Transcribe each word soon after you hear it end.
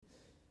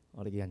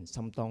我哋嘅人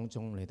心當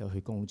中嚟到去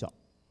工作。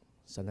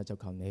神啊，就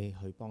求你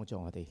去幫助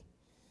我哋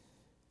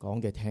講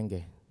嘅聽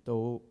嘅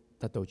都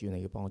得到主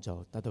你嘅幫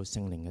助，得到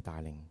聖靈嘅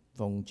帶領，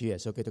奉主耶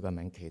穌基督嘅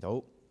名祈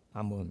禱，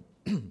阿門。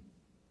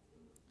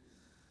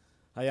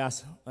係啊，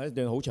係一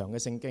段好長嘅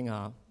聖經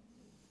啊，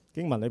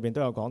經文裏邊都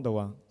有講到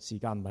啊，時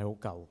間唔係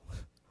好夠，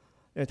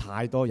因為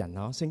太多人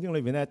啊，聖經裏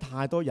邊咧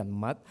太多人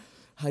物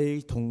係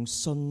同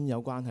信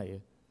有關係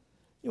嘅，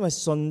因為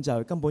信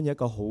就根本有一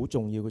個好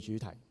重要嘅主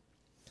題。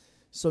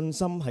信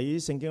心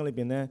喺聖經裏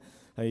邊咧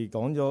係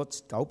講咗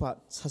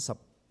970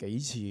幾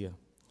次嘅，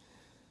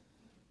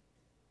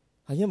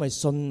係因為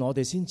信我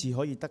哋先至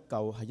可以得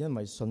救，係因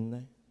為信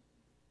呢，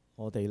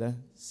我哋咧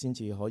先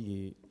至可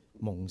以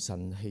蒙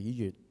神喜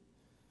悅，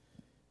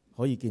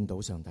可以見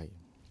到上帝。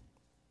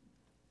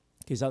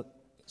其實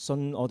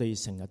信我哋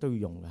成日都要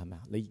用嘅，係咪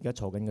啊？你而家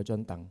坐緊嗰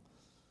張凳，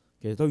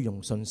其實都要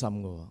用信心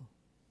嘅。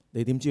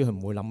你點知佢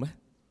唔會冧咩？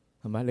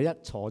係咪？你一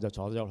坐就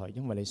坐咗落去，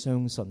因為你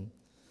相信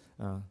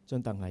啊，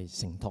張凳係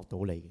承托到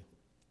你嘅。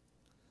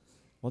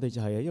我哋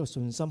就係一個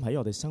信心喺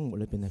我哋生活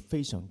裏邊係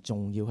非常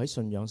重要，喺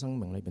信仰生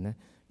命裏邊咧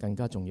更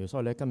加重要。所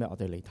以咧，今日我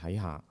哋嚟睇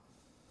下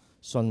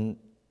信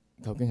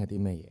究竟係啲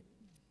咩嘢。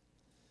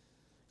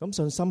咁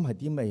信心係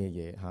啲咩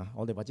嘢嚇？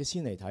我哋或者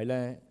先嚟睇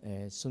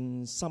咧，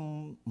信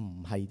心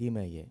唔係啲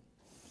咩嘢？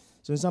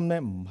信心咧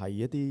唔係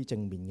一啲正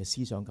面嘅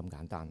思想咁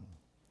簡單，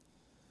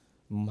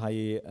唔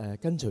係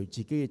跟隨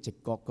自己嘅直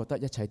覺覺得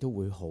一切都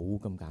會好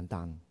咁簡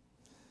單，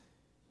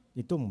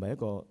亦都唔係一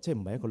個唔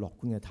係一個樂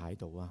觀嘅態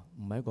度啊，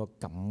唔係一個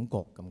感覺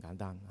咁簡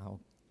單嚇。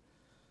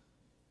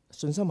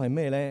信心係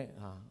咩咧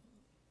嚇？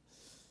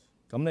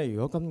咁咧，如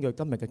果根據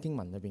今日嘅經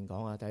文裏邊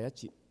講啊，第一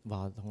節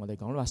話同我哋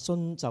講話，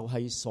信就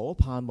係所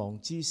盼望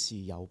之事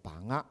有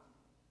把握，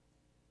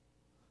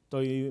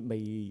對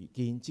未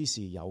見之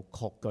事有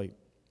確據。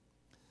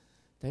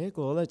第一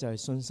個咧就係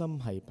信心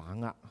係把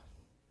握。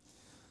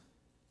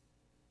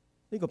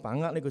呢個把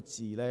握呢個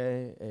字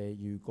咧，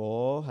如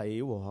果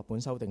喺和合本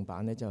修訂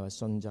版咧，就係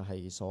信就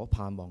係所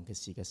盼望嘅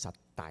事嘅實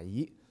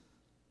底。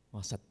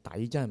哇，實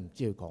底真係唔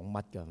知佢講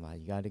乜㗎，係嘛？而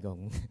家呢個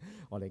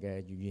我哋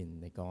嘅語言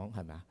嚟講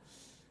係咪啊？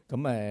咁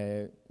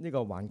呢個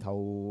環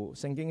球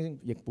聖經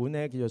譯本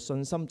咧叫做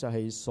信心就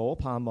係所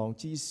盼望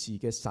之事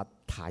嘅實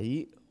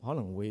體，可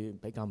能會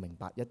比較明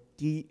白一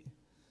啲。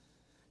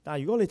但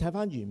係如果你睇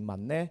翻原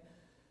文咧，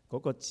嗰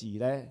個字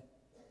咧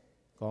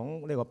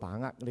講呢個把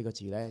握呢個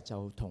字咧，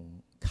就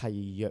同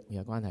契約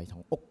有關係，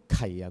同屋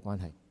契有關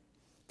係。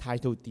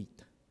Title deed，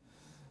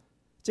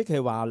 即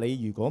係話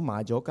你如果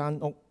買咗間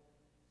屋，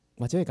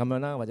或者係咁樣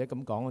啦，或者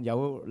咁講，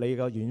有你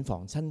個遠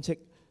房親戚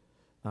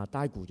啊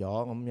呆咕咗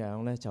咁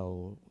樣咧，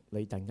就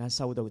你突然間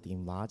收到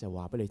電話就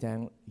話俾你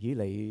聽，咦，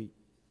你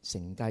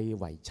承繼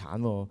遺產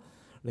喎，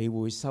你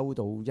會收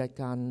到一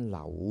間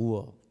樓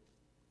喎，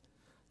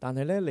但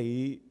係咧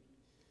你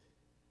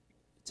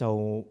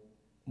就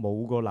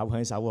冇個樓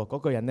喺手喎，嗰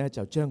個人咧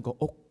就將個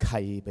屋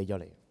契俾咗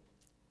你。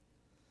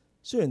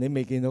雖然你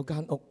未見到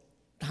間屋，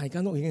但係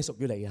間屋已經屬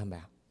於你嘅，係咪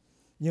啊？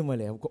因為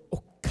你有個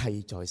屋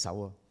契在手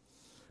啊。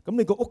咁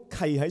你個屋契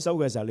喺手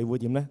嘅時候，你會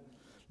點咧？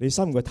你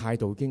心嘅態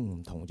度已經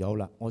唔同咗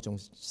啦。我仲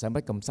使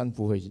乜咁辛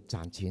苦去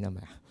賺錢，係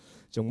咪啊？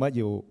仲乜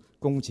要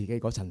供自己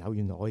嗰層樓？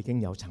原來我已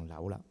經有層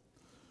樓啦，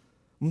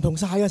唔同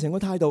晒啊！成個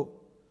態度，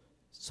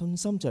信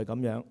心就係咁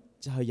樣，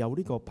就係有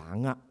呢個把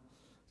握，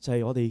就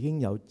係我哋已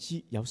經有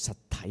實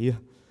體啊，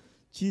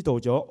知道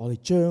咗我哋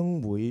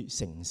將會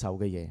承受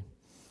嘅嘢。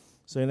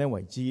所以咧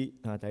為之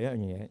啊，第一樣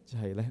嘢就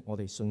係咧我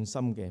哋信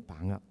心嘅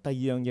把握。第二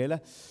樣嘢咧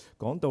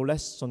講到咧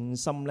信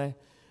心咧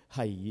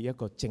係一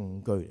個證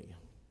據嚟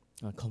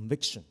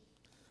嘅。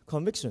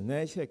conviction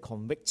咧即係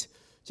convict，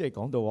 即係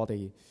講到我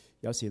哋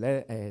有時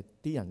咧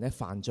啲人咧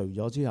犯咗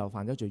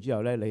罪之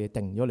後咧，你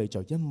定咗你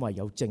罪，因為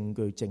有證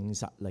據證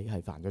實你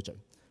係犯咗罪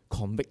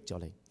 ，convict 咗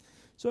你。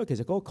所以其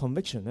實嗰個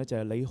conviction 咧就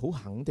係你好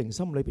肯定，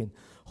心裏邊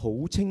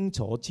好清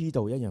楚知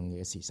道一樣嘢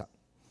嘅事實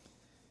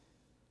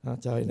啊，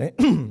就係咧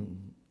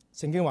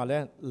聖經話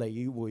咧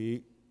你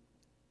會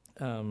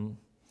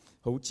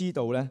好知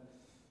道咧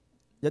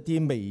一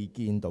啲未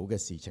見到嘅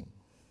事情。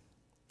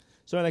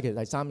所以咧，其實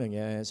第三樣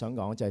嘢想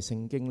講就係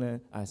聖經咧，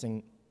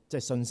即係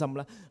信心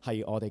咧，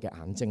係我哋嘅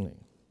眼睛嚟。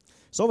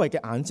所謂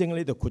嘅眼睛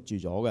呢度括住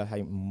咗嘅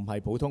係唔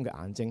係普通嘅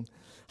眼睛，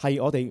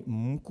係我哋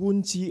五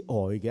官之外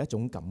嘅一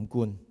種感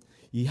官，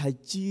而係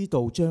知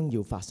道將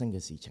要發生嘅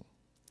事情，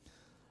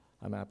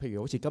係咪啊？譬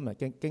如好似今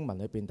日經文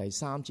裏邊第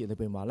3節裏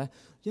邊話咧，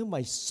因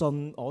為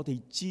信我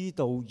哋知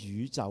道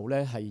宇宙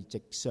咧係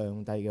藉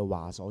上帝嘅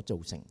話所造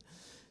成，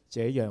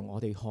這樣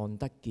我哋看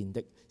得見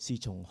的是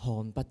從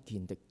看不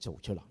見的做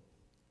出來。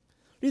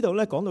呢度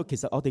咧講到其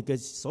實我哋嘅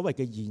所謂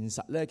嘅現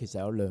實咧，其實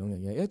有兩樣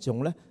嘢，一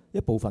種咧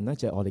一部分咧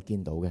就係我哋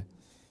見到嘅，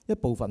一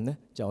部分咧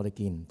就係我哋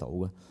見唔到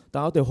嘅。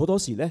但係我哋好多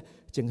時咧，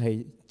淨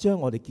係將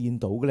我哋見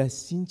到嘅咧，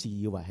先至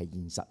以為係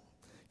現實。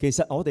其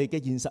實我哋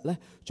嘅現實咧，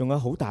仲有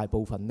好大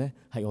部分咧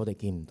係我哋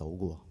見唔到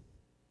嘅。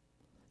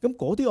咁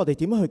嗰啲我哋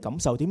點樣去感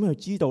受？點樣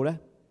去知道咧？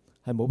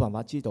係冇辦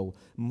法知道，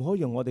唔可以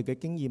用我哋嘅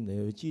經驗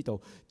嚟去知道，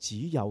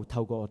只有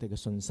透過我哋嘅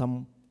信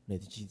心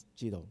嚟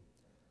知道。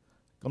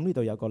咁呢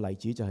度有個例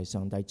子就係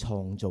上帝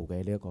創造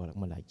嘅呢一個咁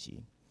嘅例子。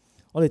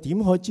我哋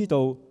點可以知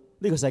道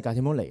呢個世界點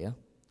樣嚟啊？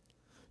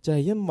就係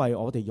因為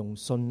我哋用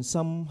信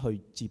心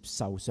去接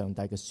受上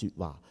帝嘅說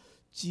話，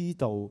知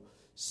道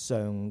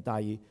上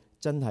帝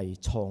真係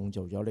創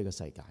造咗呢個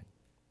世界。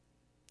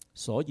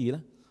所以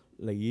呢，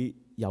你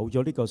有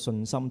咗呢個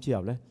信心之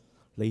後呢，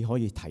你可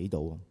以睇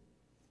到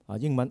啊，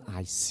英文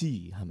I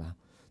see 係咪？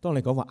當你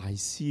講話 I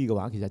see 嘅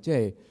話，其實即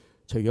係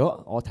除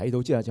咗我睇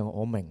到之後，就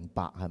我明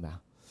白係咪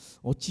啊？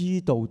我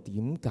知道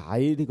點解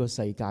呢個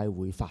世界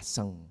會發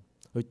生，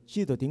去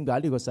知道點解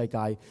呢個世界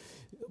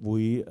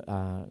會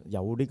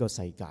有呢個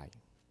世界。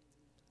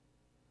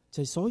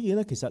就所以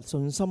咧，其實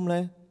信心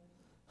咧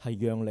係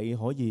讓你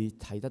可以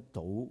睇得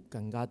到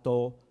更加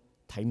多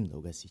睇唔到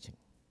嘅事情。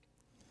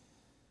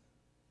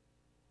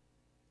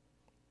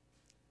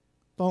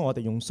當我哋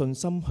用信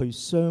心去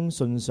相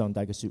信上帝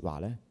嘅說話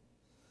咧，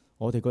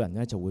我哋個人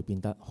咧就會變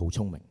得好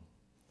聰明，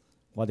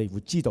我哋會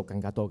知道更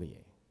加多嘅嘢，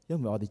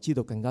因為我哋知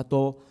道更加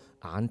多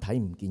眼睇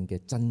唔見嘅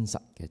真實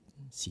嘅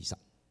事實。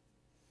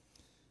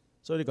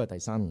所以呢個係第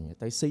三樣嘢。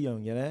第四樣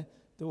嘢咧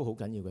都好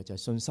緊要嘅，就係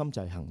信心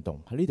就係行動。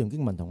喺呢段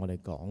經文同我哋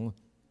講，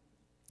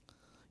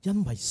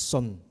因為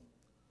信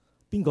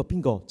邊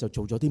個就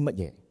做咗啲乜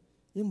嘢，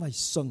因為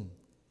信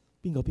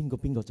邊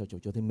個就做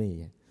咗啲咩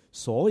嘢，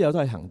所有都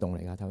係行動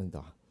嚟噶，睇唔睇到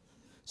啊？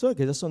所以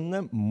其實信咧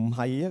唔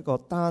係一個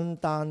單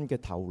單嘅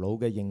頭腦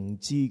嘅認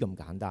知咁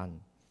簡單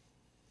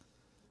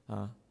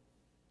啊！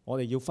我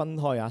哋要分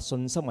開啊，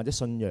信心或者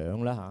信仰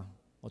啦嚇，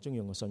我中意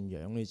用個信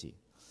仰呢字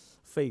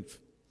 ，faith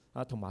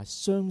啊，同埋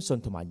相信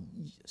同埋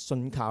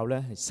信靠咧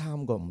係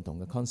三個唔同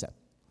嘅 concept。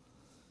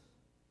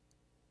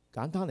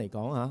簡單嚟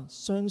講啊，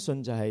相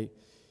信就係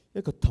一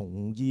個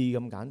同意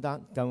咁簡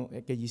單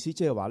嘅意思，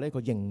即係話呢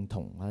個認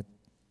同啊，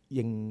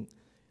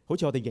好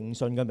似我哋認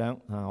信咁樣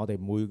啊！我哋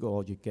每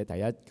個月嘅第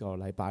一個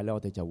禮拜咧，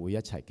我哋就會一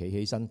齊企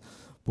起身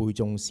背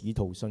誦使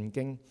徒信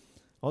經。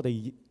我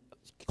哋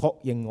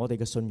確認我哋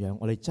嘅信仰，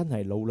我哋真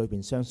係腦裏邊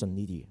相信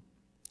呢啲。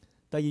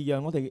第二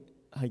樣我哋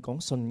係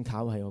講信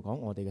靠，係講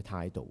我哋嘅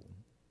態度。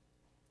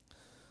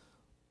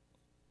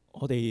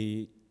我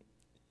哋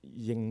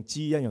認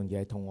知一樣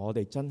嘢，同我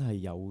哋真係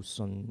有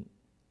信，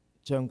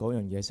將嗰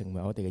樣嘢成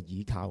為我哋嘅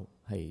依靠，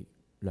係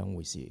兩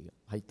回事嘅，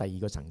係第二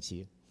個層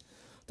次。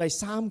第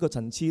三個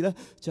層次咧，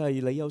就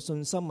係你有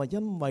信心啊，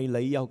因為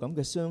你有咁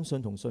嘅相信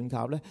同信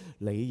靠咧，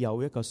你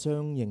有一個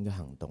相應嘅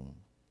行動。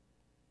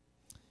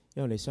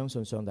因為你相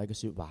信上帝嘅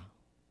說話，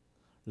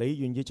你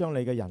願意將你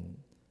嘅人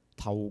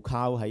投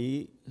靠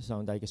喺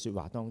上帝嘅說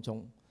話當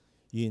中，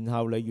然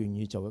後你願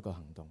意做一個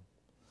行動。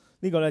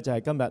呢個咧就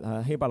係今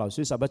日希伯來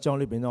書11章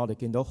呢邊咧，我哋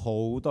見到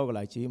好多個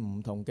例子，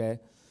唔同嘅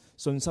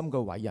信心嘅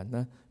偉人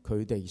咧，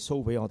佢哋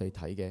show 俾我哋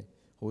睇嘅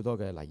好多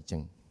嘅例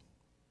證。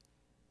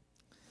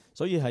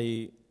所以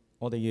係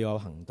我哋要有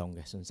行動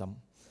嘅信心。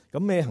咁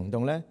咩行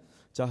動呢？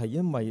就係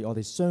因為我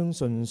哋相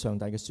信上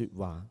帝嘅說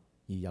話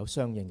而有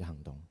相應嘅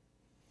行動，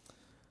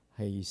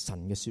係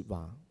神嘅說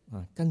話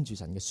啊，跟住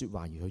神嘅說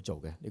話而去做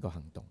嘅呢個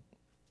行動。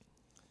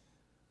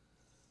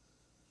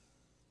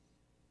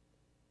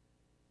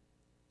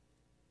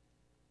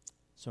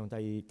上帝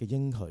嘅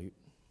應許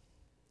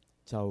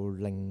就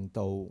令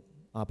到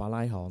亞伯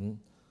拉罕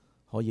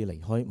可以離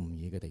開吾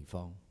珥嘅地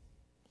方，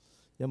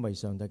因為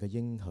上帝嘅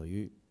應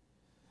許，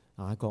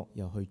雅各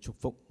又去祝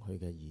福佢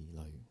嘅兒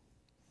女，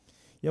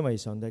因為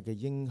上帝嘅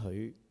應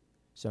許，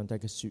上帝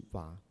嘅說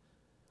話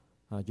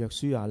啊，約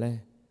書亞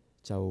呢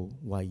就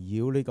圍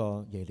繞呢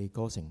個耶利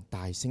哥城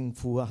大聲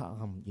呼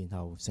喊，然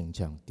後城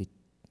牆跌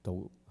倒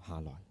下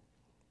來。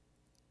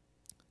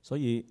所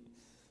以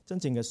真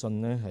正嘅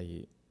信呢，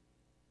係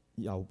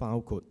又包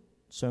括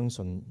相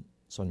信、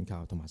信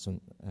靠同埋信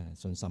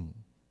心，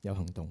有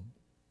行動。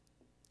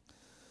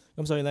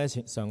咁所以呢，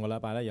上個禮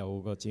拜呢，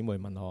有個姊妹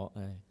問我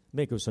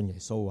咩叫信耶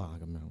穌啊？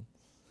咁樣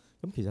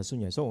咁其實信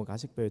耶穌，我解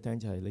釋俾佢聽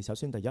就係你首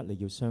先第一你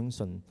要相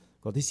信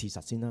嗰啲事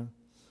實先啦，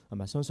係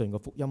咪？相信個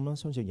福音啦，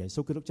相信耶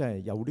穌基督真係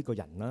有呢個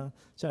人啦，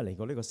真係嚟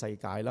過呢個世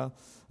界啦，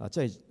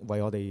真係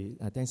為我哋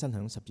釘身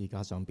喺十字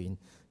架上邊，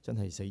真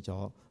係死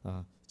咗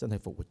啊，真係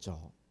復活咗，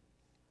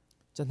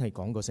真係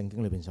講過聖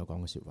經裏邊所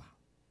講嘅說話。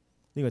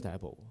呢個第一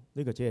步，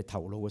呢個只係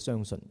頭腦嘅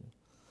相信。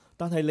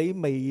但係你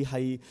未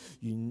係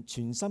完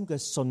全心嘅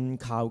信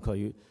靠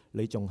佢，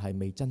你仲係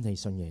未真係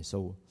信耶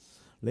穌。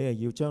你係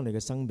要將你嘅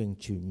生命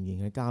全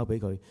然嘅交俾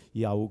佢，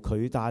由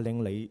佢帶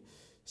領你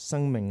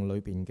生命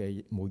裏邊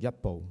嘅每一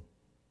步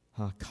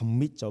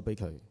commit 咗俾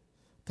佢，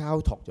交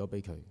託咗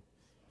俾佢，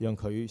讓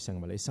佢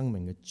成為你生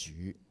命嘅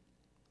主。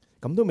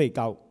咁都未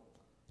夠，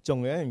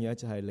仲有一樣嘢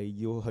就係你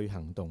要去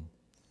行動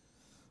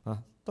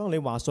啊！當你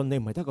話信，你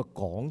唔係得個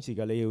講字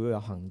嘅，你要有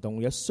行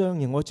動，有相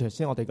應。好似頭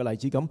先我哋嘅例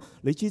子咁，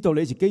你知道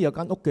你自己有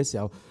間屋嘅時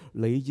候，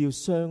你要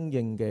相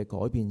應嘅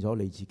改變咗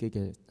你自己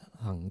嘅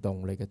行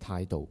動、你嘅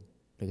態度、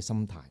你嘅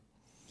心態。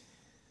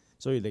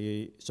所以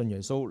你信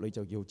耶穌，你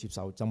就要接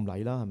受浸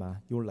禮啦，係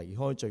咪？要離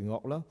開罪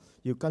惡啦，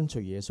要跟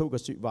隨耶穌嘅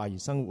說話而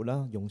生活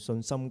啦，用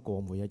信心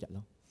過每一日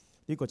咯。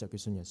呢個就叫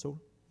信耶穌。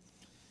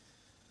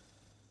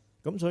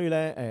咁所以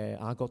咧，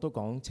雅各都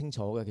講清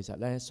楚嘅，其實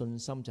咧信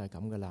心就係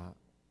咁噶啦。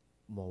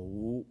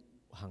冇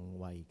行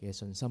為嘅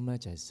信心咧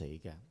就係死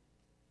嘅。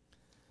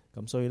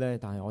咁所以咧，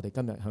但係我哋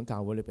今日喺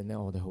教會裏邊咧，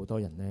我哋好多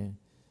人咧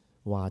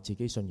話自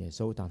己信耶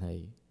穌，但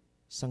係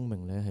生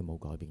命咧係冇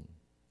改變，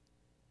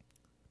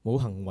冇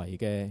行為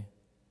嘅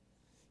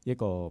一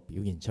個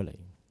表現出嚟。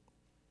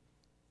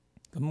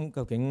咁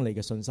究竟你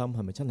嘅信心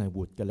係咪真係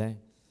活嘅咧？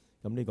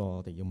咁呢個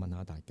我哋要問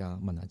下大家，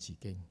問下自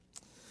己，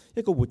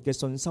一個活嘅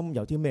信心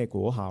有啲咩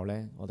果效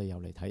咧？我哋又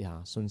嚟睇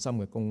下信心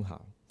嘅功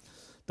效。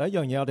第一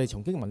樣嘢，我哋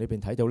從經文裏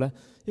邊睇到咧，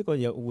一個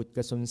有活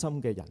嘅信心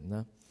嘅人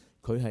咧，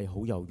佢係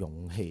好有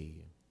勇氣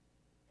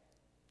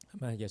嘅。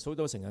係咪？耶穌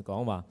都成日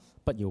講話，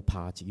不要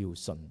怕，只要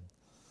信。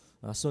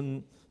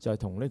信就係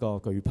同呢個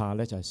懼怕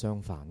咧就係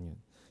相反嘅。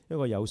一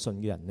個有信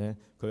嘅人咧，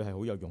佢係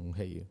好有勇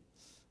氣嘅。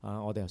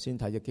我哋頭先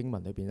睇嘅經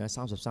文裏邊咧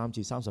，33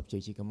至34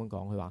節咁樣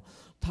講，佢話：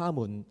他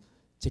們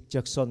藉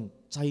着信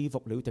制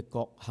服了敵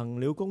國，行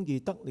了公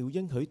義，得了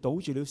應許，堵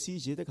住了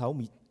獅子的口，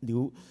滅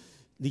了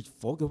烈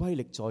火嘅威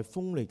力，在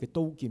鋒利嘅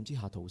刀劍之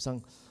下逃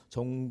生，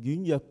從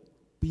軟弱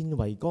變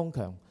為剛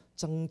強，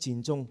爭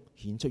戰中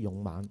顯出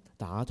勇猛，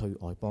打退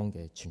外邦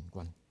嘅全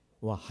軍。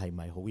哇，係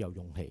咪好有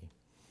勇氣？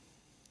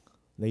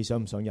你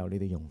想唔想有呢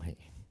啲勇氣？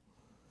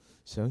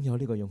想有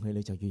呢個勇氣，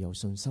你就要有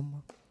信心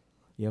啊，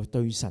要有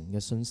對神嘅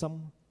信心。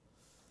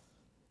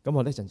咁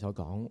我呢陣再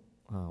講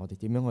我哋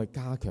點樣去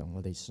加強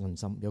我哋信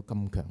心，有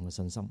咁強嘅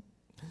信心。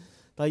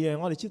第二樣，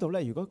我哋知道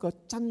咧，如果個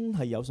真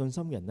係有信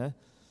心嘅人咧，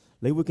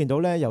你會見到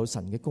咧有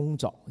神嘅工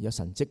作，有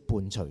神蹟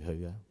伴隨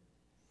佢嘅。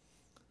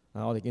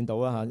我哋見到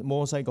啊，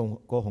摩西過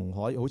紅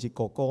海好似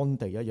過乾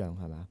地一樣，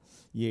係咪？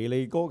耶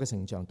利哥嘅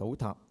城牆倒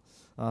塌，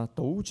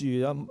堵住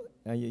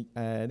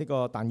呢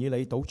個但以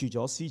理堵住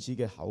咗獅子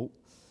嘅口，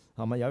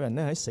係咪？有人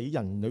咧喺死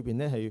人裏邊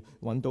咧係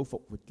揾到復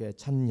活嘅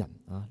親人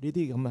啊！呢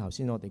啲咁嘅頭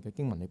先我哋嘅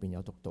經文裏邊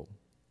有讀到。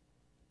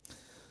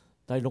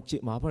第6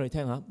節話俾你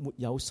聽下，沒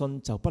有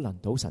信就不能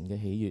討神嘅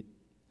喜悅，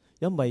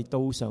因為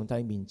到上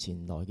帝面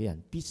前來嘅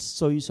人必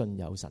須信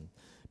有神，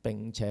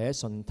並且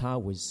信他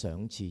會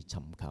賞賜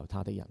尋求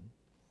他的人。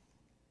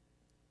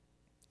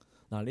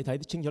嗱，你睇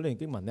清楚呢段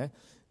經文呢，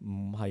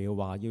唔係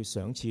話要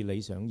賞賜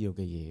你想要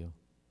嘅嘢，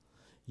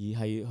而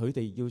係佢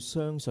哋要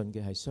相信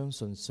嘅係相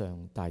信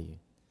上帝，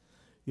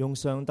用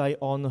上帝按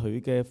佢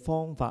嘅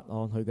方法，按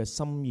佢嘅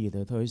心意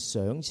嚟去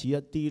賞賜一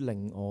啲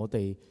令我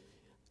哋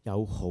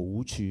有好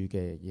處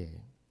嘅嘢，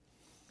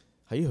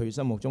喺佢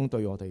心目中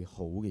對我哋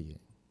好嘅嘢。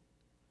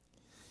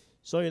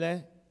所以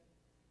呢，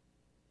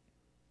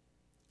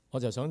我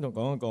就想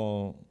講一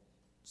個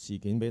事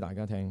件俾大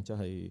家聽，就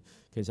係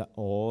其實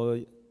我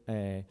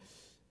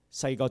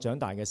細個長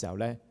大嘅時候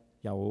呢，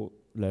有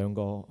2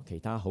個其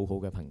他好好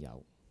嘅朋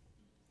友。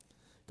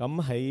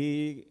咁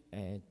喺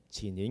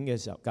前年嘅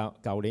時候，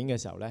舊年嘅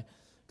時候呢，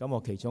咁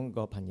我其中一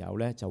個朋友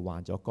呢就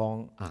患咗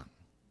肝癌，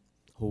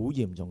好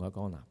嚴重嘅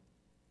肝癌。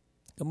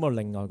咁我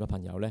另外個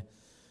朋友呢，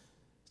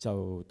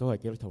就都係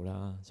基督徒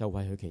啦，就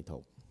為佢祈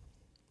禱。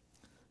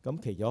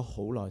咁祈咗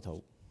好耐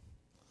禱。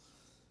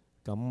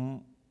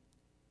咁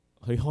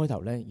佢開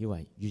頭呢，以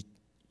為越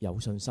有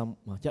信心，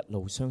一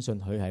路相信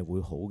佢係會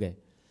好嘅，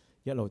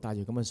一路帶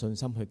住咁嘅信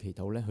心去祈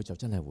禱呢，佢就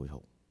真係會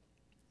好。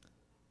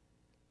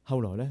後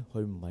來呢，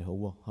佢唔係好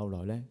喎。後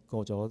來呢，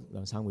過咗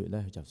2-3個月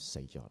呢，佢就死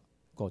咗，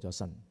過咗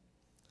身。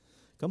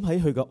咁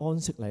喺佢嘅安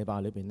息禮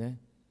拜裏邊呢，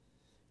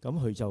咁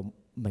佢就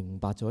明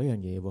白咗一樣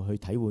嘢喎，去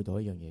體會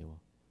到一樣嘢喎。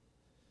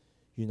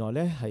原來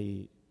呢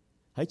係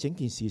喺整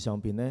件事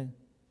上邊呢，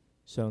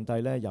上帝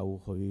呢有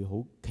佢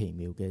好奇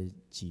妙嘅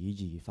旨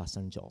意發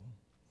生咗。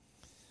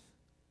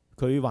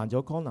佢患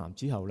咗肝癌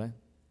之後呢，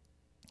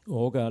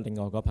我嘅另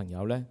外個朋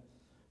友呢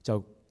就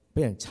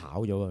俾人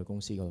炒咗去公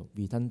司嗰度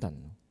redundant。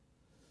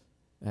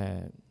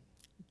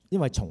因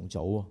為重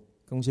組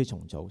公司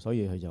重組，所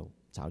以佢就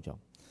炒咗。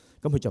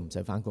咁佢就唔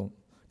使返工，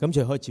咁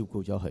就可以照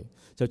顧咗佢，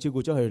就照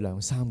顧咗佢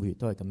2-3個月，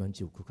都係咁樣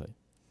照顧佢。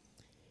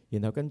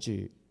然後跟住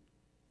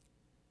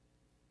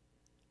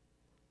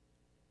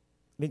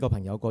呢個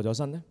朋友過咗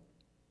身呢，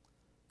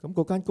咁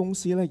嗰間公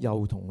司呢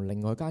又同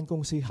另外間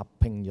公司合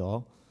併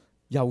咗，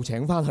又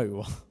請返去。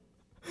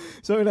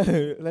所以呢，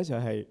佢呢就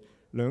係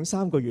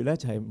2-3個月呢，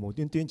就係無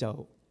端端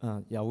就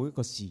有一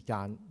個時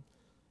間，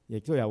亦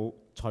都有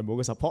財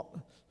務嘅 support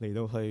嚟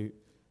到去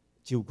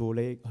照顧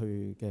呢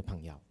佢嘅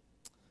朋友。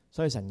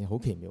所以神嘅好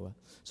奇妙啊！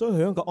所以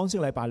佢喺個安息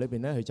禮拜裏邊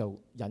咧，佢就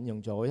引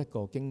用咗一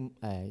個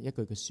一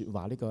句嘅説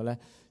話。呢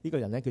個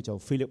人咧叫做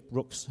Philip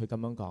Brooks，佢咁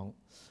樣講。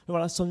佢話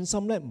啦，信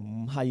心咧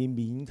唔係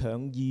勉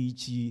強意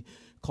志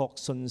確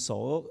信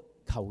所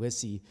求嘅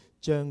事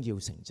將要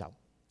成就，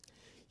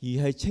而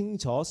係清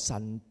楚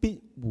神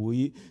必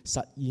會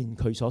實現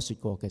佢所説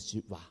過嘅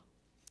説話，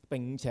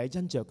並且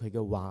因着佢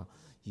嘅話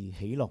而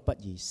喜樂不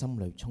已，心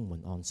裏充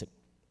滿安息。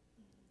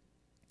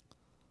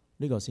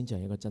呢個先至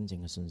係一個真正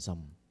嘅信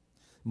心。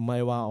唔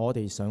係話我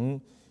哋想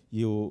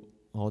要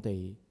我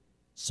哋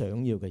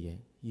想要嘅嘢，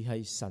而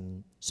係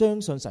神相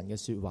信神嘅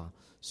說話，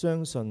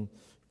相信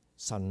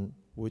神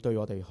會對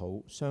我哋好，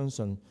相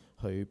信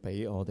佢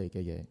俾我哋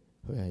嘅嘢，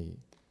佢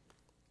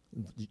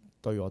係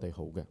對我哋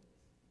好嘅。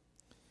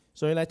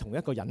所以咧，同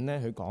一個人咧，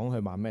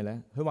佢話咩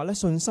咧？佢話咧，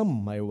信心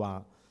唔係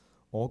話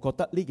我覺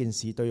得呢件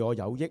事對我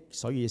有益，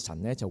所以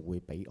神呢就會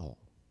俾我。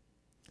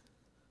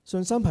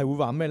信心係會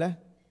話咩呢？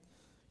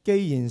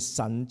既然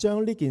神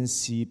將呢件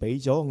事俾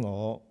咗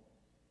我，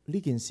呢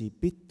件事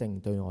必定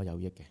對我有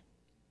益嘅，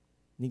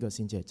呢個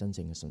先至係真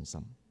正嘅信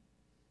心。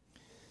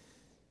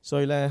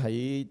所以咧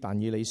喺但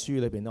以理書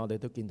裏邊咧，我哋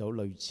都見到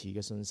類似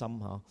嘅信心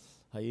嚇。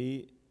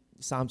喺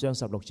3章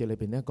16節裏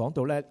邊咧講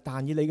到咧，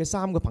但以理嘅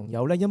3個朋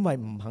友咧，因為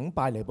唔肯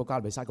拜尼布甲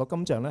尼撒個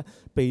金像咧，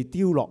被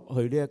丟落去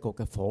呢一個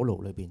嘅火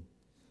爐裏邊。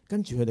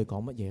跟住佢哋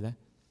講乜嘢咧？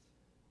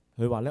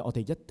佢話咧：我哋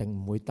一定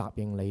唔會答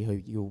應你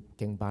去要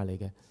敬拜你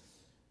嘅。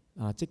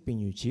即便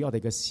如此，我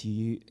哋嘅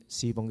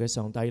侍奉嘅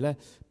上帝咧，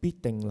必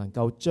定能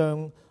夠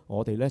將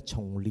我哋咧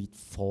從烈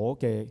火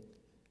嘅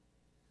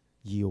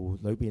窯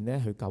裏邊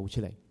咧去救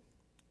出嚟。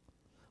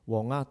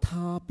王啊，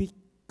他必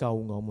救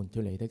我們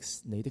脫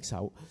離你的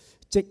手，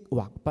即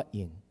或不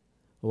然。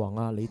王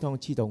啊，你當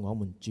知道我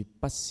們絕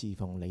不侍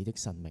奉你的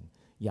神明，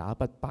也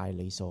不拜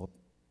你所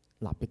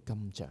立的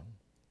金像。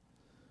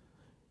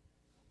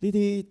呢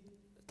啲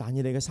但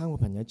以理嘅3個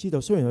朋友知道，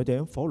雖然佢哋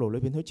喺火爐裏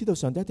邊，佢知道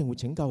上帝一定會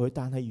拯救佢，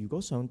但係如果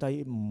上帝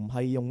唔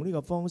係用呢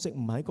個方式，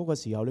唔喺嗰個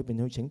時候裏邊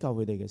去拯救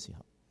佢哋嘅時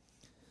候，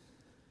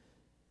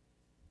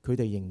佢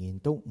哋仍然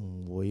都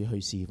唔會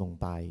去侍奉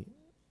拜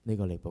呢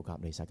個尼布甲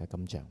尼撒嘅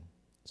金像。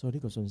所以呢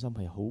個信心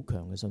係好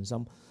強嘅信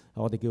心，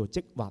我哋叫做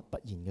即或不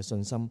然嘅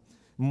信心，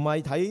唔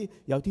係睇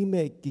有啲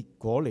咩結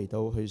果嚟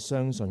到去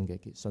相信嘅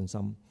信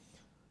心。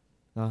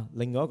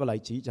另外一個例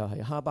子就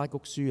係哈巴谷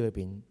書裏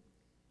邊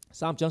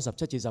3章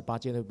17至18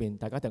節裏邊，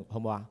大家聽好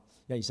唔好啊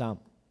？1、2、3。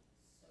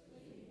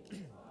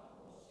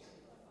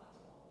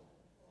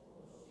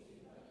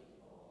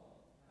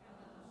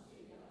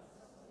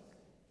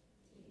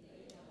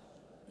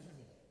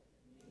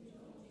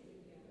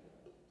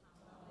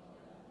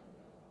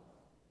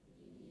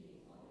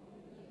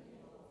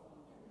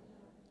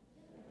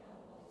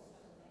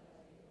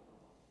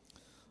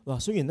嗱，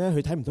雖然咧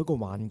佢睇唔到個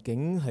環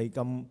境係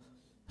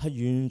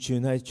完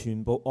全係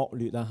全部惡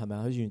劣啊，係咪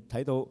啊？佢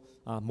睇到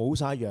冇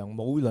晒羊，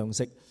冇糧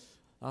食，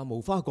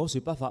無花果樹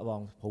不發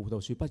旺，葡萄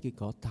樹不結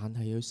果，但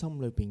係佢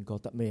心裏邊覺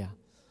得咩啊？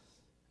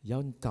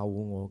有救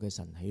我嘅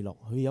神喜樂，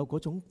佢有嗰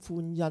種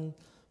歡欣，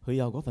佢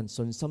有嗰份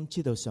信心，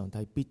知道上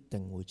帝必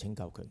定會拯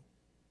救佢。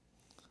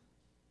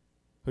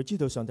佢知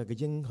道上帝嘅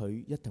應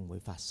許一定會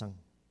發生，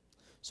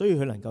所以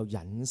佢能夠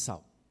忍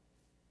受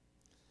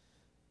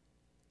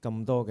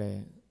咁多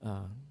嘅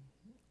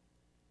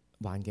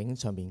環境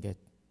上面嘅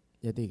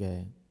一啲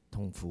嘅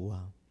痛苦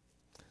啊。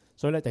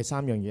所以咧，第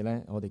3樣嘢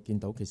咧，我哋見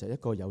到其實一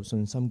個有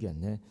信心嘅人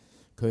咧，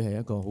佢係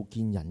一個好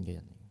堅忍嘅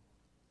人。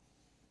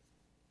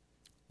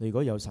你如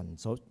果有神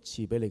所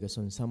賜俾你嘅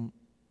信心，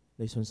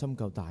你信心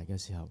夠大嘅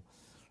時候，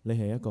你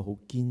係一個好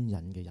堅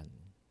忍嘅人，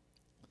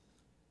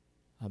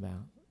係咪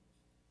啊？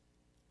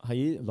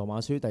喺羅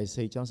馬書第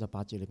4章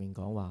18節裏邊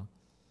講話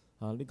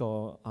呢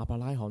個亞伯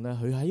拉罕咧，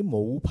佢喺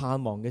冇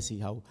盼望嘅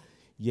時候，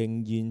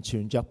仍然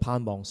存着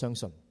盼望相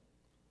信。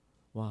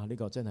哇！呢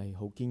個真係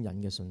好堅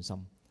忍嘅信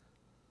心。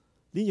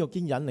呢個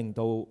堅忍令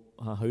到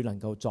佢能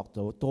夠作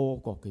到多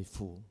國嘅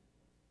父。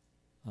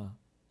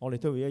我哋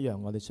都會一樣，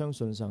我哋相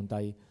信上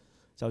帝，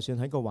就算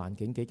喺個環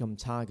境幾咁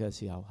差嘅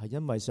時候，係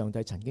因為上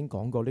帝曾經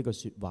講過呢個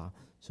說話，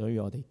所以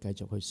我哋繼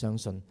續去相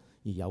信，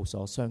而有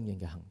所相應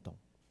嘅行動。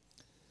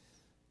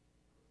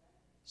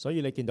所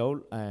以你見到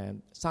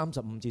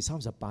35至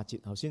38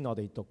節，頭先我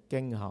哋讀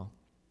經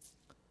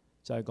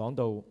就係講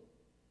到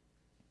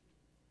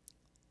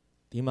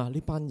點啊？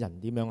呢班人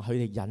點樣？佢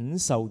哋忍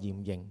受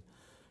嚴刑，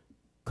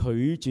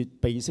拒絕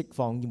被釋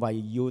放，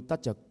為要得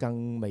着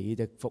更美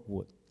的復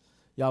活。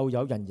又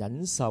有人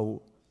忍受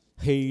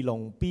戲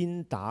弄、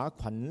鞭打、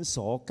捆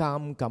鎖、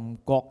監禁、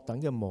各等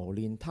嘅磨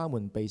練，他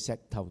們被石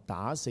頭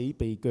打死，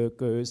被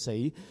鋸死，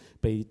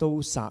被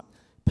刀殺，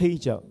披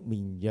着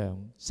綿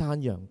羊、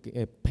山羊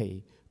嘅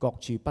皮，各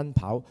處奔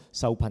跑，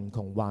受貧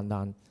窮、患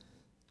難、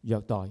虐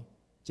待。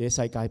這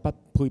世界不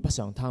配不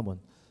上他們。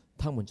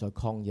他們在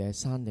曠野、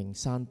山嶺、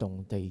山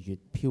洞、地穴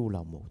漂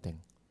流無定。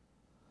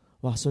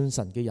哇！信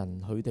神嘅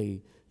人，佢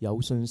哋有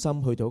信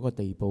心去到一個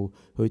地步，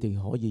佢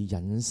哋可以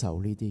忍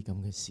受呢啲咁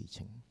嘅事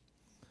情。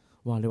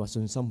哇！你話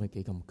信心係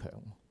幾咁強，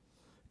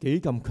幾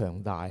咁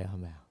強大啊？係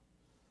咪啊？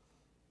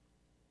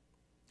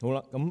好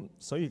啦，咁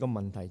所以個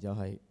問題就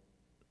係，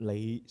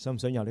你想唔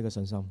想有呢個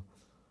信心？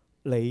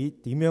你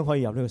點樣可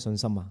以有呢個信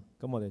心啊？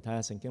咁我哋睇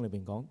下聖經裏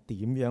邊講點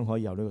樣可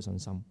以有呢個信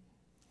心。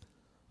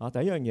第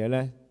一樣嘢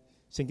咧，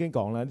聖經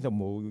講咧，呢度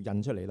冇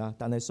印出嚟啦，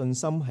但係信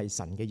心係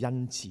神嘅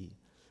恩賜，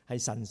係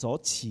神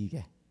所賜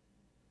嘅。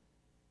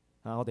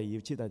我哋要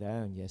知道第一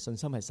樣嘢，信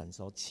心係神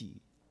所賜。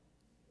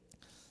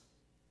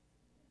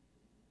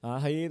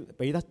喺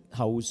彼得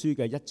後書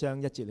嘅1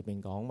章1節裏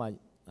邊講話，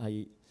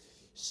係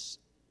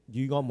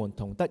與我們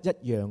同得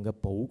一樣嘅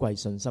寶貴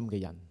信心嘅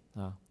人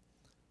啊。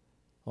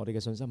我哋嘅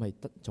信心係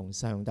從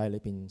上帝裏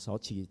邊所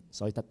賜，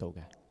所以得到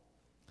嘅。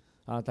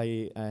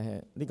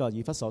呢個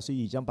以弗所書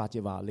2章8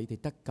節話：你哋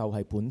得救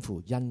係本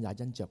乎恩，也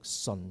因着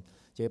信，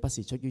這不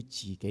是出於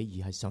自己，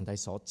而係上帝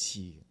所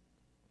賜。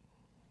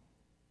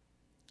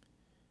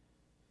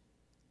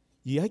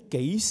而喺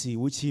幾時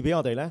會賜俾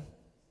我哋呢？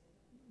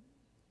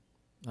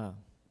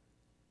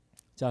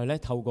就係咧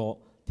透過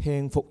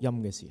聽福音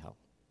嘅時候，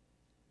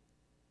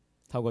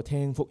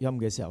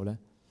咧，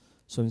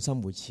信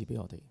心會賜俾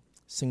我哋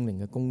聖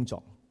靈嘅工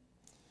作。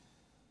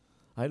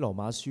喺羅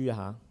馬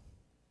書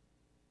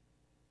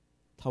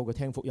透過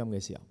聽福音嘅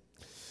時候，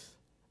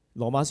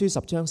羅馬書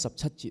10章17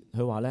節，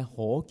佢話咧，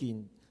可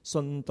見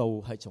信道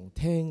係從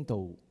聽道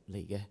嚟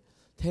嘅，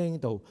聽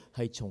道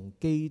係從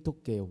基督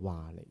嘅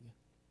話嚟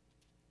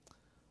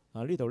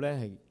嘅。呢度咧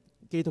係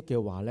基督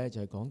嘅話咧，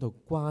就係講到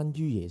關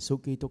於耶穌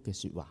基督嘅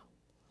說話。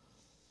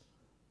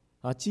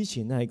之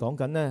前係講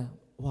緊呢，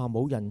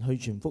冇人去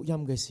傳福音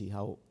嘅時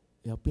候，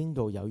有邊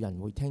度有人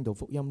會聽到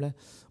福音呢？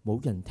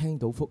冇人聽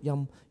到福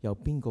音，有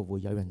邊個會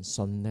有人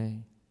信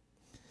呢？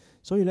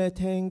所以咧，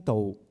聽道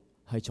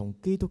係從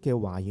基督嘅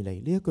話而嚟，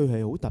呢一句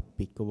係好特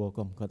別嘅，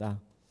覺唔覺得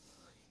啊？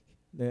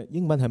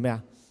英文係咩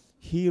啊？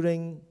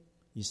 Hearing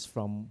is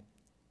from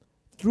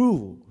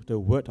through the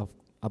word of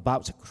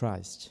about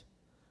Christ。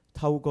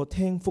 透過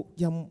聽福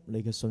音，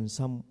你嘅信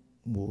心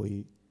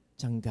會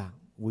增加，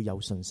會有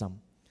信心。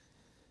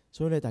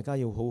所以咧，大家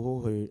要好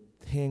好去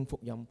聽福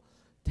音，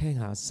聽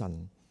下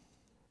神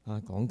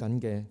講緊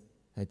嘅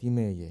係啲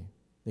咩嘢，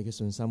你嘅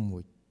信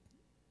心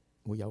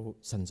會有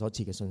神所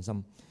賜嘅信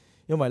心。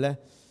因為咧，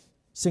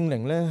聖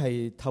靈咧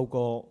係透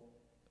過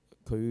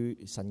佢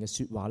神嘅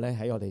說話咧，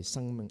喺我哋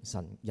生命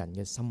人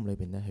嘅心裏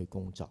邊咧去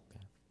工作嘅。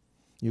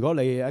如果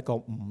你係一個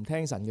唔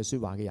聽神嘅說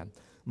話嘅人，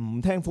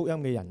唔聽福音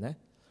嘅人咧，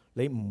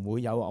你唔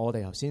會有我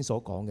哋頭先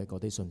所講嘅嗰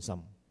啲信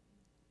心。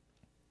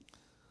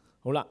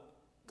好啦，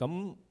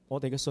咁我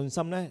哋嘅信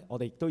心咧，我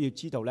哋亦都要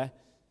知道咧，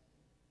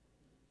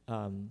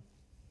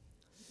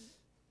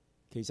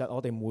其實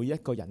我哋每一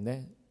個人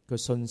咧嘅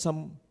信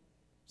心，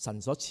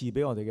神所賜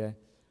俾我哋嘅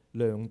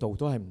亮度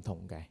都係唔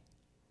同嘅，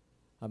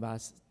係咪啊？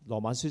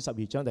羅馬書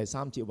12章第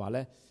3節話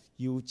咧，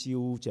要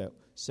照着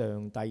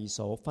上帝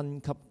所分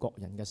給各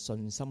人嘅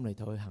信心嚟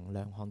到去衡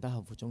量，看得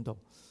合乎中道。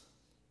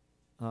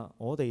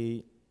我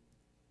哋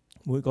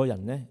每個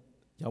人呢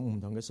有唔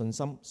同嘅信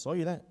心，所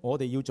以咧我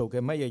哋要做嘅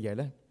乜嘢嘢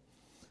咧？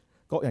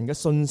各人嘅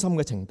信心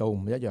嘅程度唔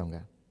一樣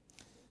嘅，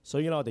所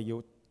以咧我哋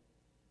要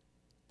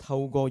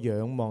透過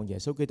仰望耶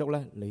穌基督咧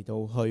嚟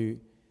到去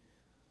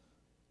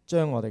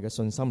將我哋嘅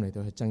信心嚟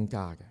到去增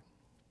加嘅。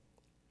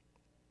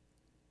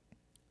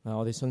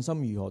我哋信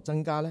心如何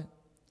增加呢？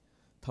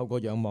透過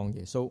仰望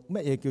耶穌。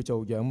乜嘢叫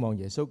做仰望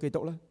耶穌基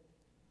督呢？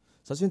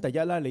首先第一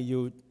咧，你要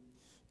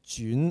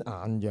轉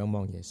眼仰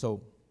望耶穌。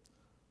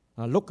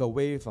Look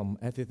away from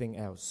everything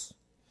else。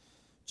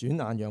轉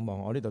眼仰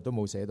望，我呢度都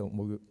冇寫到，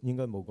應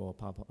該冇個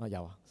PowerPoint。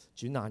有啊，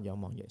轉眼仰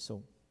望耶穌。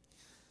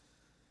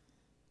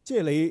即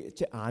係你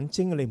隻眼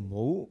睛，你唔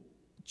好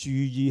注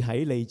意喺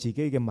你自己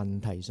嘅問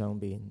題上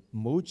邊，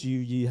唔好注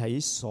意喺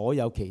所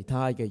有其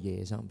他嘅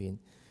嘢上邊。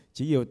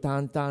只要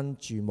單單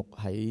注目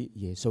喺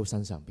耶穌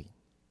身上邊，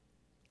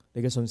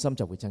你嘅信心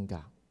就會增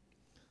加。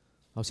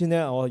頭先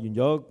呢，我完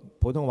咗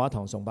普通話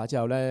堂崇拜之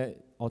後呢，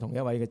我同一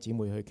位嘅姊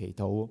妹去祈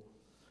禱，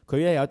佢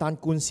咧有單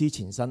官司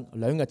纏身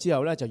，2日之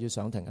後呢就要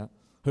上庭啦。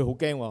佢好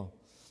驚，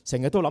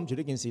成日都諗住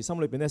呢件事，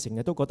心裏邊呢成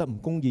日都覺得唔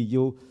公義，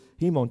要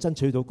希望爭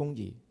取到公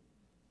義。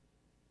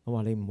我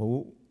話你唔好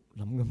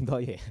諗咁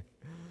多嘢，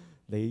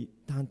你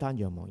單單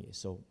仰望耶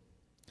穌，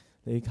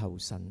你求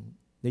神。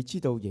你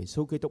知道耶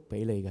穌基督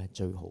俾你嘅係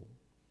最好，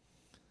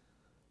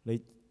你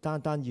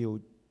單單要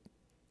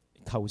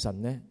求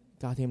神呢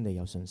加添你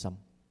有信心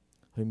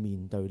去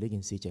面對呢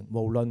件事情，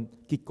無論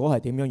結果係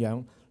點樣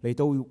樣，你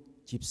都要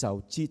接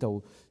受，知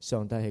道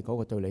上帝係嗰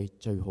個對你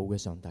最好嘅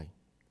上帝。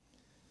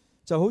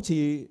就好似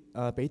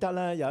彼得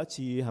呢，有一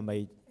次係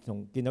咪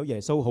見到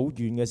耶穌好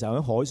遠嘅時候，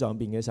喺海上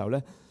邊嘅時候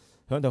呢，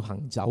喺度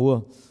行走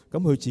啊，咁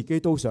佢自己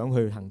都想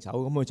去行走，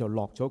咁佢就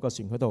落咗個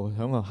船嗰度喺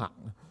度行，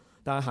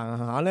但係行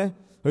下呢。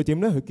佢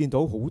點咧？佢見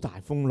到好大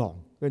風浪，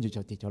跟住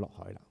就跌咗落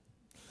海啦。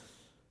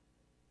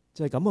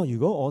就係咁啊！如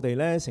果我哋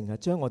咧成日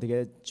將我哋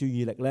嘅注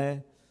意力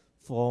咧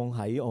放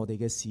喺我哋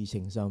嘅事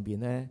情上邊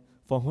咧，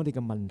放喺我哋嘅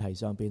問題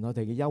上邊，我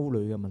哋嘅憂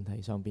慮嘅問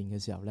題上邊嘅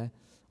時候咧，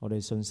我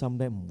哋信心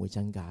咧唔會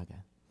增加嘅。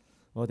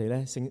我哋咧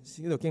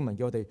呢度經文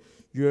叫我哋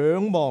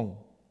仰望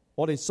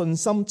我哋信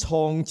心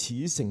創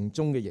始成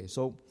終嘅耶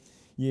穌。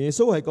耶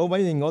穌係嗰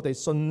位令我哋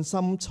信心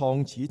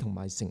創始同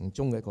埋成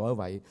終嘅嗰一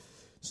位，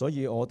所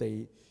以我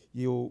哋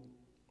要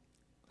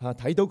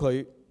睇到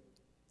佢，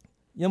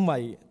因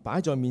為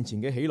擺在面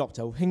前嘅喜樂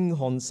就輕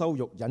看羞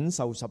辱，忍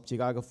受十字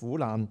架嘅苦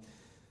難，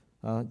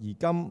而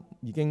今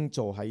已經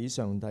坐喺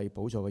上帝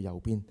寶座嘅右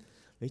邊，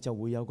你就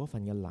會有嗰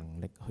份嘅能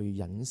力去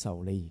忍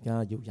受你而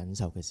家要忍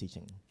受嘅事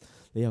情，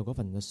你有嗰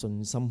份嘅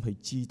信心去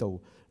知道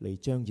你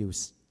將要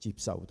接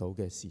受到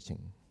嘅事情。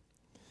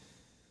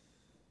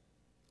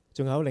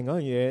仲有另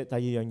外一樣嘢，第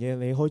二樣嘢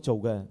你可以做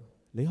嘅，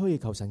你可以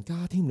求神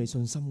加添你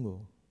信心嘅。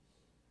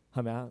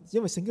係咪啊？因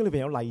為聖經裏邊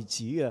有例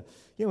子嘅，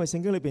因為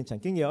聖經裏邊曾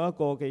經有一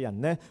個嘅人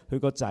呢，佢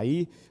個仔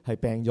係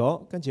病咗，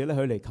跟住咧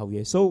佢嚟求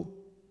耶穌，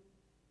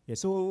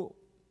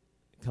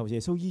求耶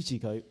穌醫治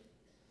佢，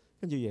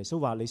跟住耶穌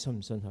話你信唔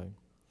信佢？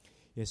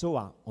耶穌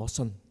話我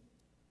信，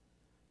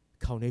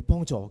求你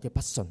幫助我嘅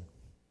不信。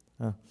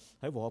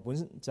喺和合本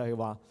就係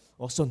話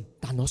我信，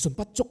但我信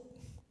不足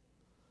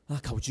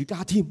求主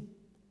加添。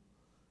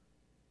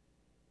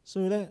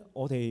所以咧，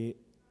我哋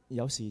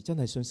有時真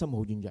係信心好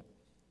軟弱，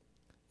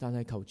但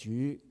係求主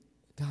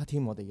加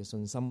添我哋嘅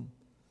信心。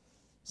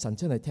神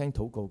真係聽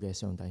禱告嘅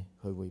上帝，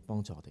佢會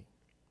幫助我哋。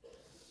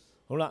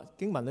好啦，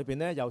經文裏邊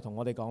咧又同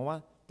我哋講話，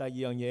第二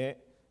樣嘢，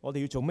我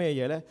哋要做咩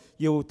嘢咧？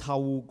要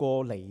透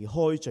過離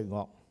開罪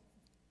惡，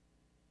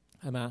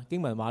係咪啊？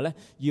經文話咧，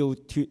要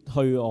脫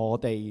去我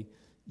哋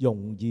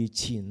容易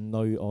纏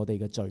累我哋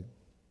嘅罪。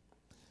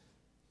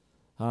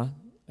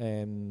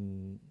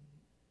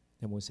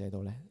有冇寫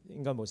到咧？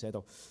應該冇寫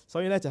到。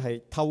所以咧就係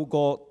透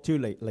過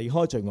離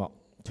開罪惡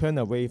 ，turn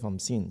away from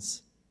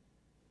sins。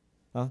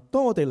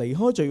當我哋離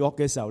開罪惡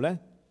嘅時候咧，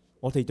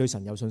我哋對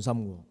神有信心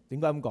嘅。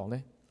點解咁講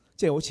咧？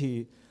即係好似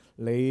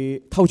你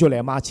偷咗你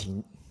阿媽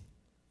錢，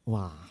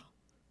哇！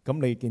咁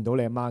你見到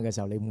你阿媽嘅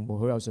時候，你會唔會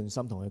好有信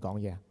心同佢講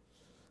嘢啊？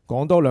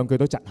講多兩句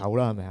都窒口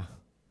啦，係咪啊？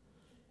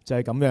就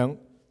係咁樣。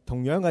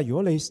同樣嘅，如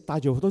果你帶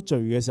住好多罪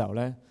嘅時候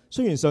咧，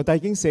雖然上帝已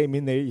經赦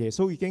免你，耶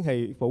穌已經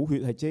係寶血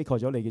係遮蓋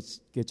咗你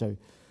嘅罪，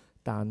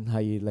但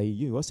係你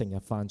如果成日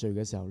犯罪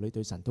嘅時候，你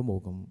對神都冇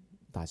咁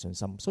大信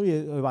心。所以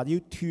佢話要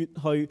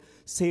脫去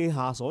卸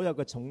下所有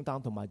嘅重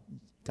擔，同埋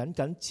緊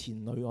緊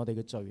纏累我哋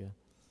嘅罪啊！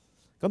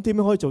咁點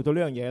樣可以做到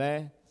呢樣嘢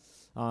咧？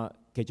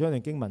其中一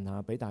段經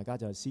文俾大家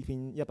就係詩篇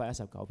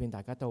119篇，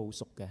大家都好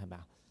熟嘅，係咪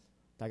啊？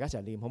大家一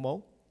齊念好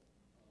冇？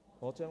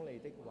我將你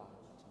的話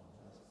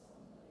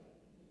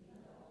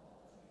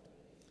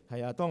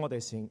係啊！當我哋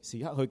時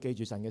刻去記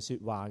住神嘅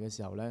説話嘅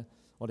時候咧，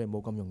我哋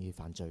冇咁容易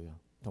犯罪啊！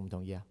同唔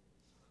同意啊？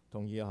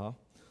同意啊！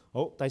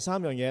好，第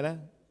三樣嘢咧，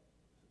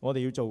我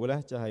哋要做嘅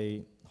咧就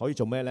係可以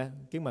做咩咧？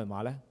經文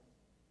話咧，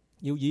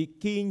要以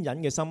堅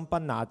忍嘅心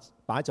奔那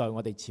擺在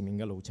我哋前面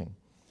嘅路程。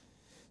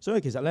所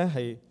以其實咧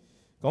係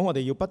講我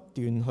哋要不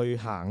斷去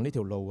行呢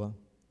條路啊，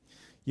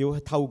要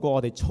透過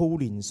我哋操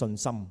練信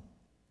心。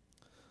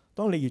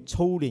當你越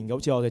操練，好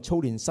似我哋操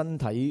練身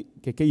體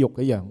嘅肌肉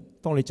一樣，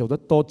當你做得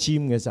多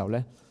gym 嘅時候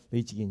咧，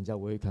你自然就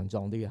會強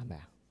壯啲嘅，係咪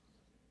啊？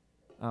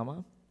啱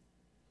啊！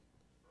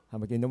係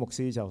咪見到牧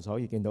師就所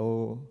以見到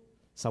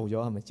瘦咗？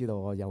係咪知道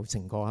我有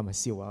成果？係咪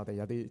笑啊？我哋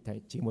有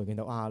啲姊妹見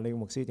到呢個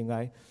牧師點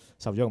解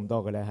瘦咗咁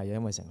多嘅咧？係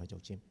因為成日做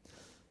gym。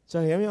就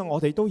係咁樣，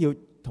我哋都要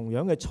同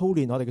樣嘅操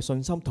練，我哋嘅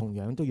信心同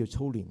樣都要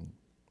操練。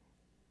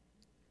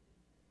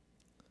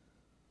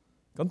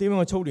咁點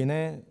樣去操練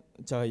呢？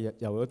就係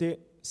由一啲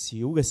小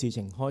嘅事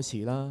情開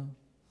始啦，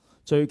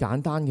最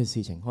簡單嘅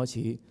事情開始，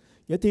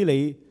一啲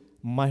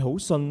你唔係好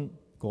信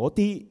嗰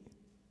啲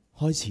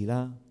開始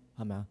啦，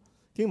係咪啊？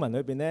經文裏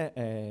邊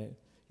咧，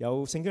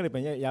有聖經裏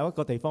邊有一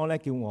個地方咧，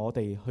叫我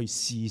哋去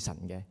試神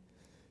嘅，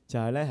就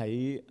係咧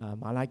喺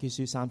馬拉基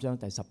書3章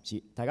第10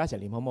節，大家一齊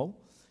念好冇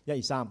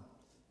？1、2、3。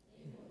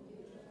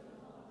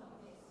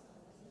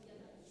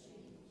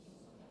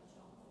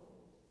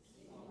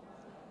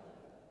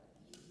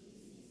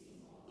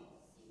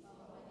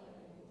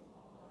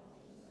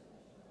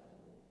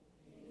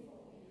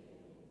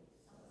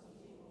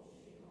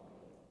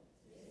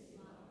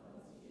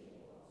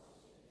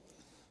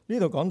呢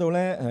度講到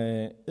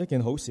咧，一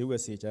件好少嘅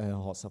事就係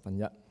學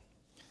1/10，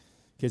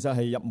其實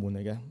係入門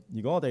嚟嘅。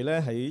如果我哋咧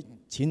喺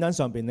錢銀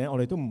上邊咧，我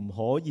哋都唔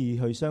可以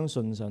去相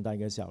信上帝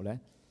嘅時候咧，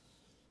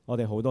我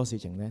哋好多事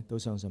情咧都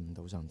相信唔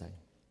到上帝。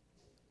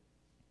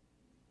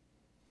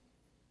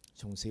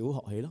從小學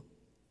起咯，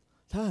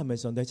睇下係咪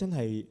上帝真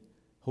係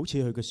好似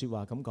佢嘅説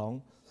話咁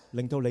講，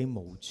令到你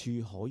無處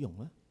可容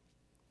啊，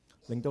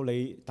令到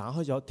你打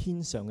開咗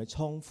天上嘅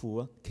倉庫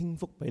啊，傾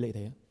福俾你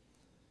哋啊。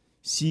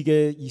試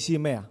嘅意思係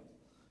咩啊？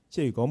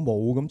即係如果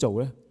冇咁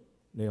做咧，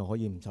你又可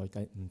以唔再繼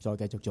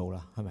續做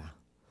啦，係咪啊？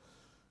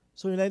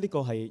所以咧，呢個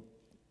係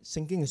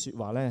聖經嘅説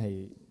話咧，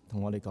係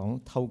同我哋講，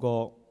透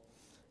過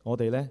我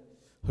哋咧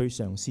去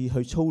嘗試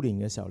去操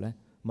練嘅時候咧，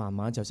慢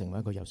慢就成為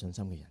一個有信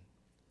心嘅人。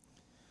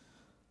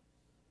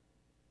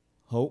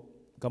好，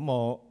咁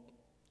我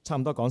差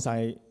唔多講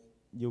晒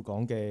要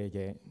講嘅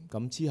嘢，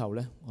咁之後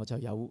咧，我就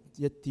有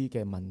一啲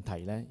嘅問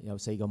題咧，有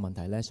4個問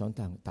題咧，想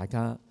同大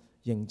家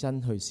認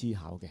真去思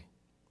考嘅。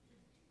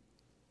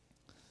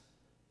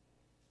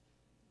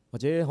或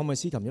者可唔可以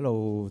司琴一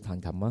路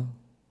彈琴啊？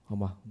好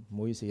嘛，唔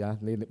好意思啊，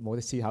你冇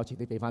得思考，遲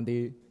啲俾翻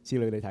啲資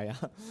料你睇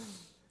啊。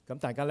咁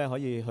大家咧可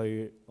以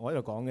去，我喺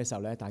度講嘅時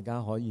候咧，大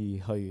家可以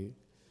去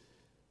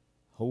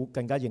好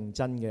更加認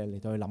真嘅嚟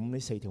到去諗呢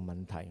4條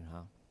問題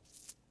嚇。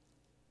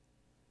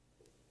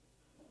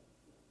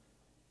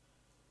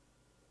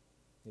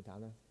你揀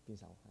啦，邊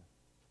首？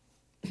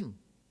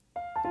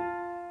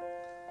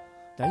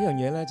第一樣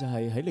嘢咧就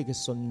係喺你嘅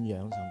信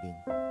仰上邊，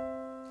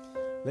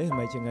你係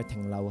咪淨係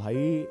停留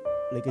喺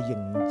你嘅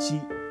認知，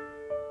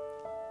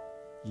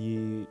而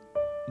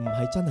唔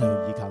係真係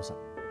去依靠神？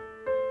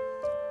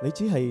你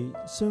只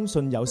係相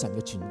信有神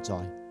嘅存在，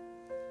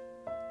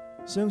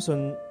相信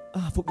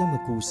福音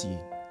嘅故事，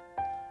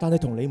但係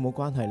同你冇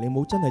關係，你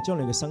冇真係將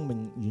你嘅生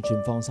命完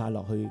全放晒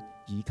落去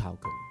依靠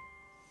佢，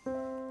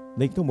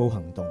你亦都冇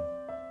行動，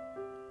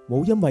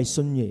冇因為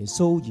信耶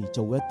穌而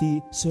做一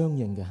啲相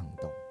應嘅行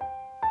動。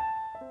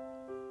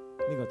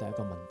呢個第一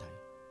個問題。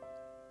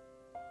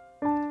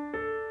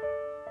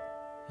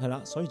係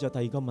啦，所以就第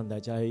二個問題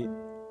就係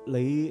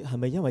你係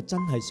咪因為真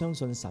係相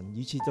信神，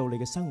以致到你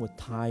嘅生活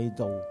態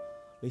度、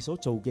你所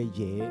做嘅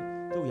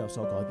嘢都有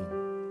所改變？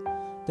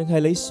定係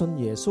你信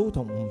耶穌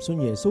同唔信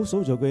耶穌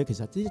所做嘅嘢其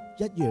實都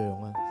一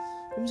樣啊？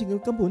咁正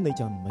根本你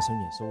就唔係信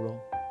耶穌咯。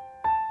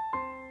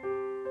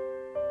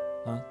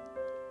啊，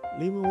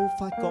你有冇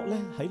發覺咧？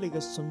喺你嘅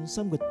信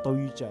心嘅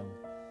對象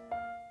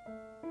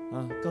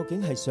啊，究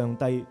竟係上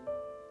帝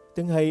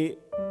定係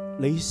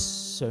你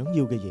想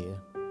要嘅嘢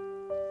啊？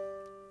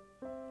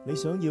你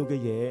想要嘅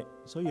嘢，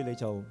所以你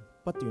就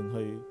不斷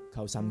去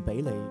求神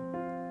俾你。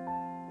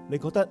你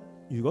覺得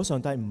如果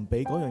上帝唔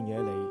俾嗰樣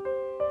嘢你，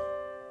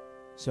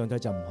上帝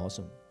就唔可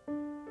信？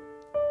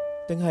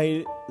定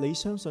係你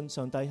相信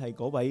上帝係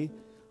嗰位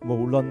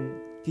無論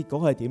結果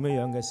係點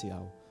樣嘅時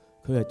候，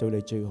佢係對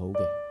你最好嘅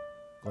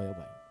嗰一位？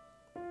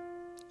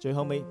最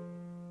後尾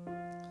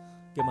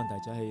嘅問題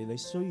就係你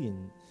雖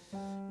然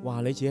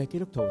話你自己係基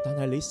督徒，但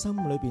係你心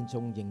裏邊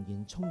仲仍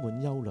然充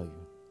滿憂慮，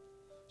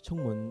充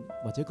滿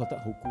或者覺得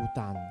好孤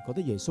單，覺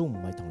得耶穌唔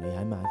係同你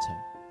喺埋一齊，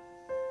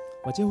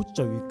或者好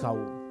罪疚。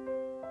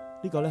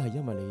呢個咧係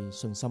因為你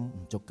信心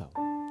唔足夠。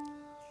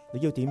你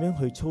要點樣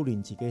去操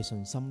練自己嘅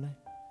信心呢？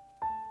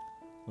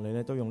我哋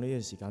咧都用呢個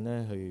時間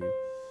咧去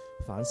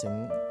反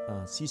省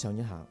思想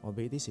一下。我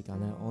俾啲時間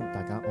咧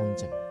大家安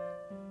靜。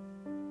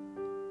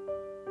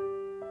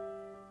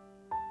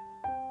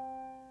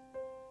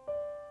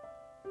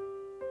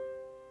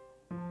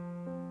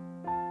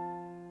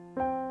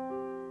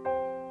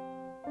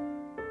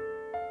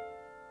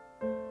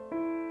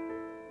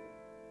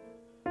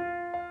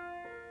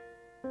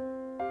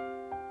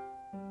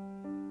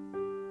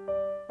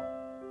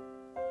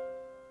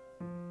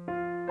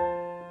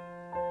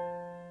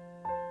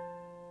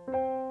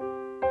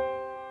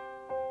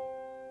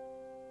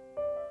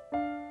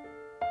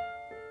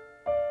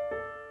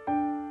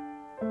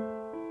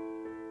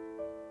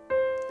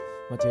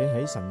或者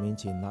喺神面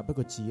前立一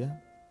個字啊，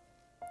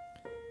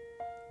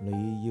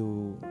你要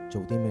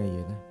做啲咩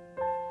嘢呢？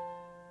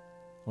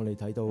我哋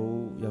睇到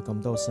有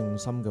咁多信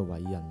心嘅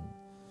偉人，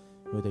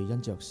佢哋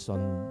因着信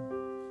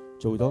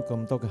做咗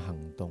咁多嘅行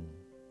動。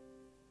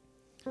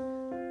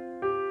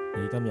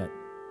你今日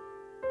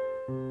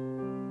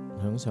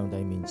喺上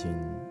帝面前，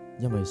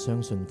因為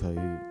相信佢，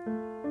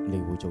你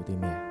會做啲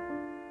咩？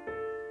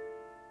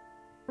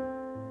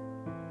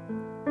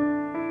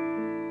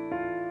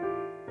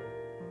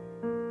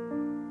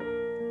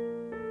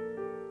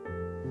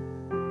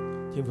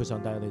天父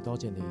上帝，我哋多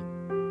謝你，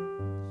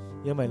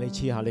因為你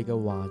賜下你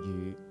嘅話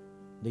語，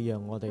你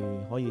讓我哋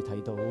可以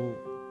睇到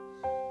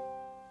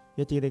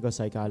一啲呢個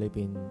世界裏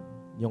邊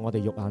用我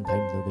哋肉眼睇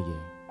唔到嘅嘢，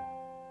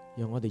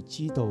讓我哋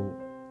知道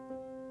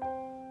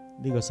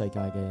呢個世界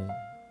嘅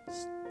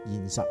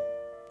現實，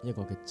一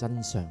個嘅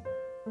真相。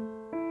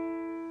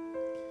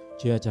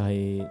主要就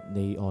係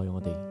你愛我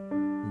哋，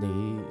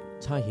你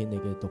差遣你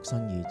嘅獨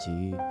生兒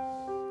子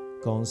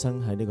降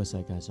生喺呢個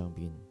世界上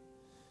邊，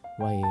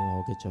為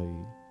我嘅罪，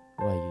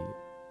為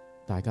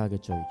大家嘅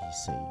罪而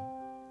死，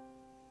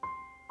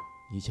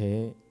而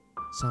且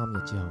3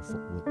日之後復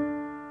活，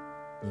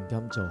現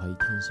今坐喺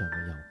天上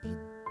嘅右邊。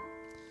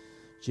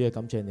主啊，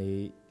感謝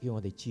你叫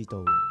我哋知道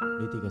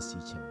呢啲嘅事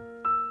情。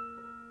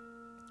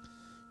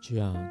主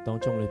啊，當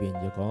中裏邊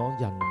若果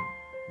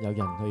有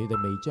人佢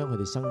哋未將佢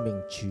哋生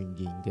命全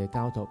然嘅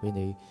交託俾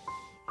你，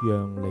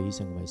讓你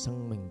成為生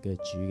命嘅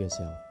主嘅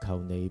時候，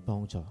求你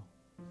幫助，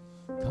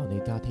求你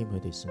加添佢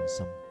哋信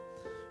心。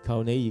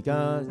求你而家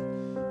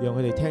讓佢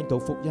哋聽到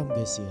福音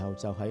嘅時候，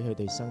就喺佢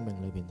哋生命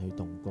裏邊去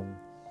動工。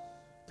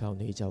求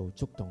你就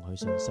觸動佢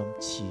信心，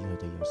賜佢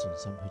哋有信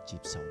心去接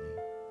受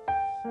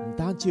你。唔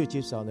單止去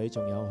接受你，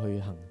仲有去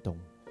行動。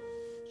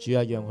主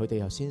啊，讓佢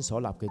哋頭先所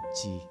立嘅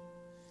志，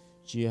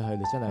主啊，佢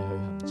哋真係去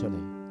行出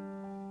嚟。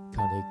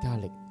求你加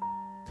力，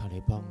求你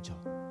幫助，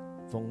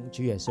奉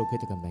主耶穌基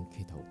督嘅名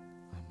祈禱。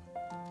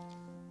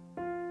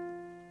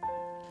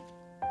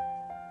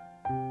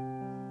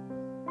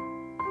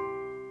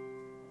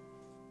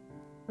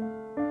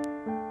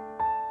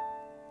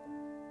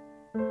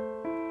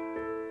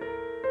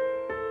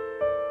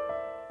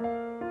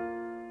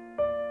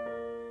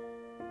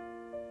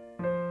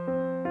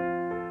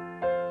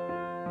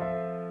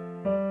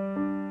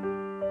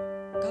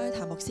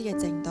嘅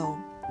正道，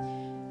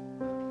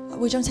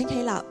會眾請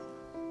起立，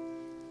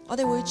我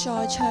哋會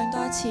再唱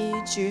多一次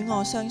主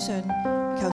我相信。